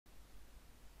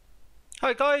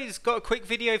Hi guys, got a quick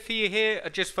video for you here. I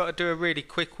just thought I'd do a really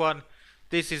quick one.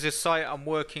 This is a site I'm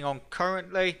working on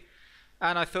currently,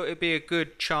 and I thought it'd be a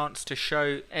good chance to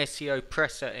show SEO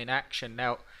Pressor in action.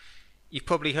 Now, you've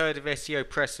probably heard of SEO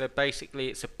Pressor. Basically,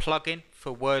 it's a plugin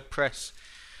for WordPress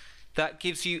that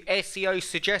gives you SEO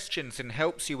suggestions and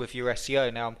helps you with your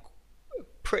SEO. Now, I'm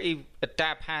pretty a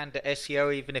dab hand at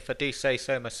SEO, even if I do say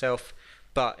so myself,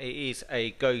 but it is a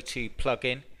go-to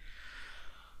plugin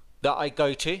that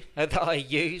I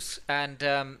use,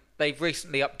 and they've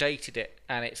recently updated it,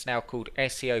 and it's now called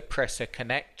SEO Pressor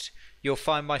Connect. You'll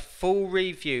find my full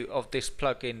review of this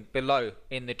plugin below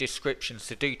in the description,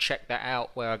 so do check that out,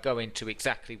 where I go into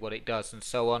exactly what it does and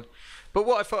so on. But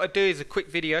what I thought I'd do is a quick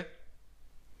video,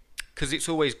 because it's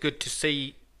always good to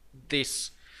see this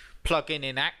plugin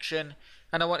in action,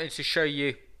 and I wanted to show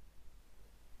you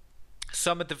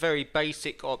some of the very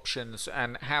basic options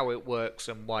and how it works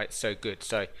and why it's so good.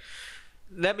 So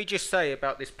let me just say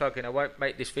about this plugin, I won't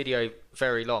make this video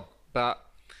very long, but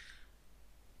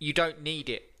you don't need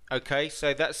it. Okay,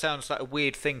 so that sounds like a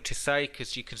weird thing to say,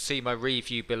 because you can see my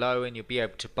review below and you'll be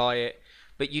able to buy it,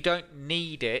 but you don't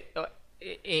need it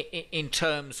in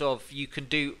terms of you can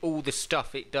do all the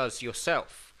stuff it does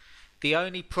yourself. The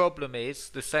only problem is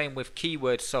the same with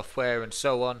keyword software and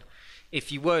so on. If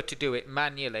you were to do it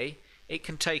manually, it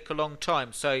can take a long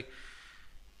time. So,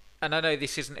 and I know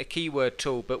this isn't a keyword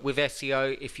tool, but with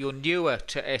SEO, if you're newer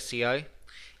to SEO,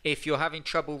 if you're having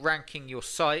trouble ranking your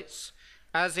sites,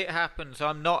 as it happens,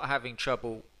 I'm not having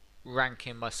trouble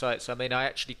ranking my sites. I mean, I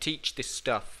actually teach this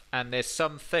stuff, and there's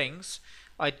some things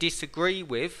I disagree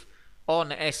with on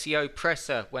SEO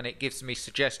Pressor when it gives me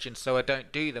suggestions, so I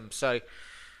don't do them. So,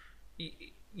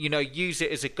 you know, use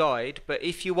it as a guide. But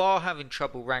if you are having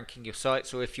trouble ranking your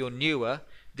sites, or if you're newer,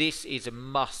 this is a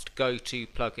must go-to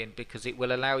plugin, because it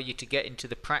will allow you to get into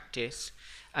the practice,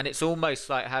 and it's almost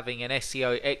like having an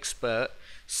SEO expert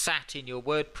sat in your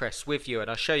WordPress with you, and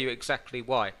I'll show you exactly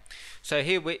why. So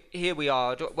here we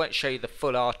are. I won't show you the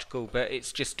full article, but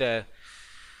it's just an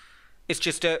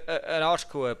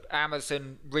article, an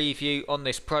Amazon review on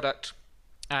this product,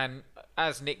 and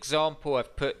as an example,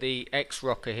 I've put the X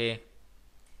rocker here.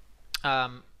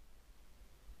 I've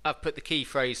put the key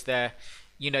phrase there.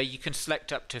 You know, you can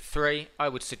select up to 3. I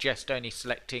would suggest only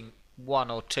selecting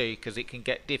 1 or 2, because it can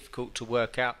get difficult to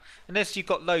work out unless you've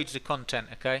got loads of content.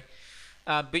 Okay,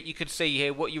 but you can see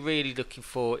here what you're really looking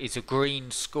for is a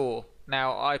green score.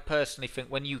 Now, I personally think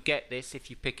when you get this, if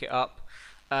you pick it up,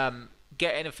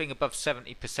 get anything above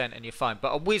 70% and you're fine.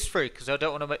 But I'll whiz through, because I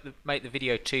don't want to make the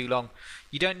video too long.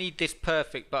 You don't need this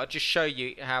perfect, but I'll just show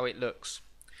you how it looks.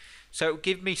 So it will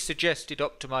give me suggested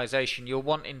optimization. You're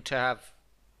wanting to have,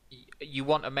 you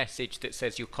want a message that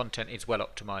says your content is well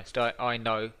optimized. I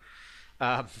know,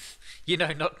 you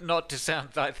know, not to sound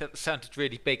like that sounded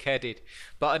really big-headed,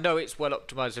 but I know it's well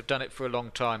optimized. I've done it for a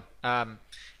long time, and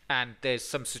there's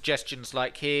some suggestions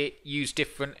like here: use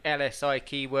different LSI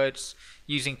keywords.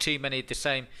 Using too many of the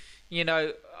same, you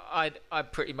know, I'm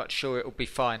pretty much sure it will be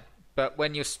fine. But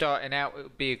when you're starting out, it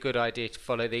would be a good idea to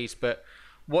follow these. But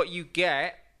what you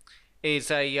get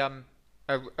is a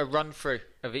run through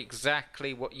of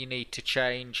exactly what you need to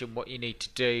change and what you need to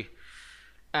do,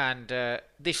 and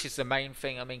this is the main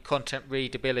thing. I mean, content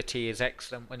readability is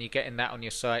excellent when you're getting that on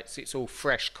your sites. It's all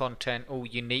fresh content, all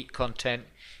unique content,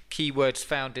 keywords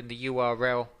found in the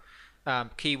URL,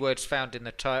 keywords found in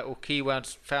the title,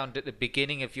 keywords found at the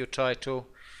beginning of your title,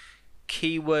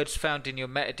 keywords found in your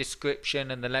meta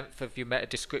description, and the length of your meta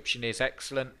description is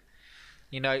excellent.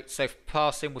 You know, so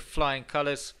passing with flying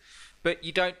colors. But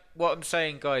you don't, what I'm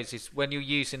saying, guys, is when you're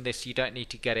using this, you don't need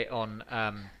to get it on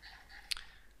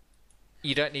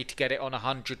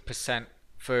 100%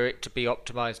 for it to be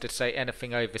optimized. I'd say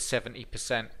anything over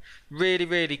 70%. Really,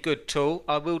 really good tool.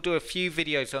 I will do a few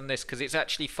videos on this, because it's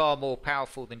actually far more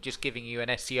powerful than just giving you an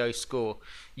SEO score.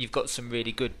 You've got some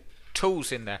really good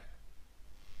tools in there,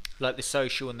 like the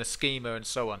social and the schema and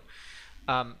so on.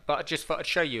 But I just thought I'd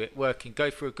show you it working.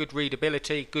 Go for a good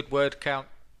readability, good word count.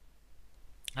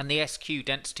 And the SQ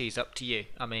density is up to you.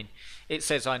 I mean, it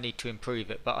says I need to improve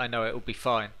it, but I know it will be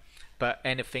fine. But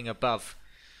anything above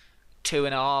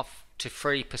 2.5 to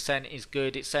 3% is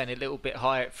good. It's saying a little bit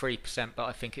higher at 3%, but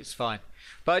I think it's fine.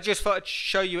 But I just thought I'd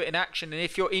show you it in action. And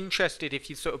if you're interested, if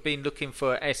you've sort of been looking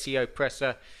for SEO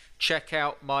Pressor, check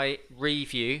out my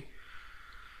review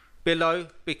below,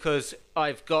 because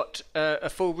I've got a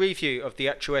full review of the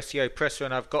actual SEO Pressor,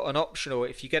 and I've got an optional,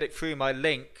 if you get it through my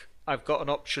link, I've got an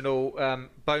optional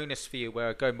bonus for you where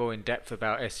I go more in depth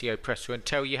about SEO Pressor and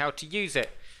tell you how to use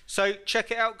it. So check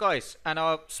it out, guys, and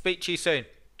I'll speak to you soon.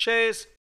 Cheers.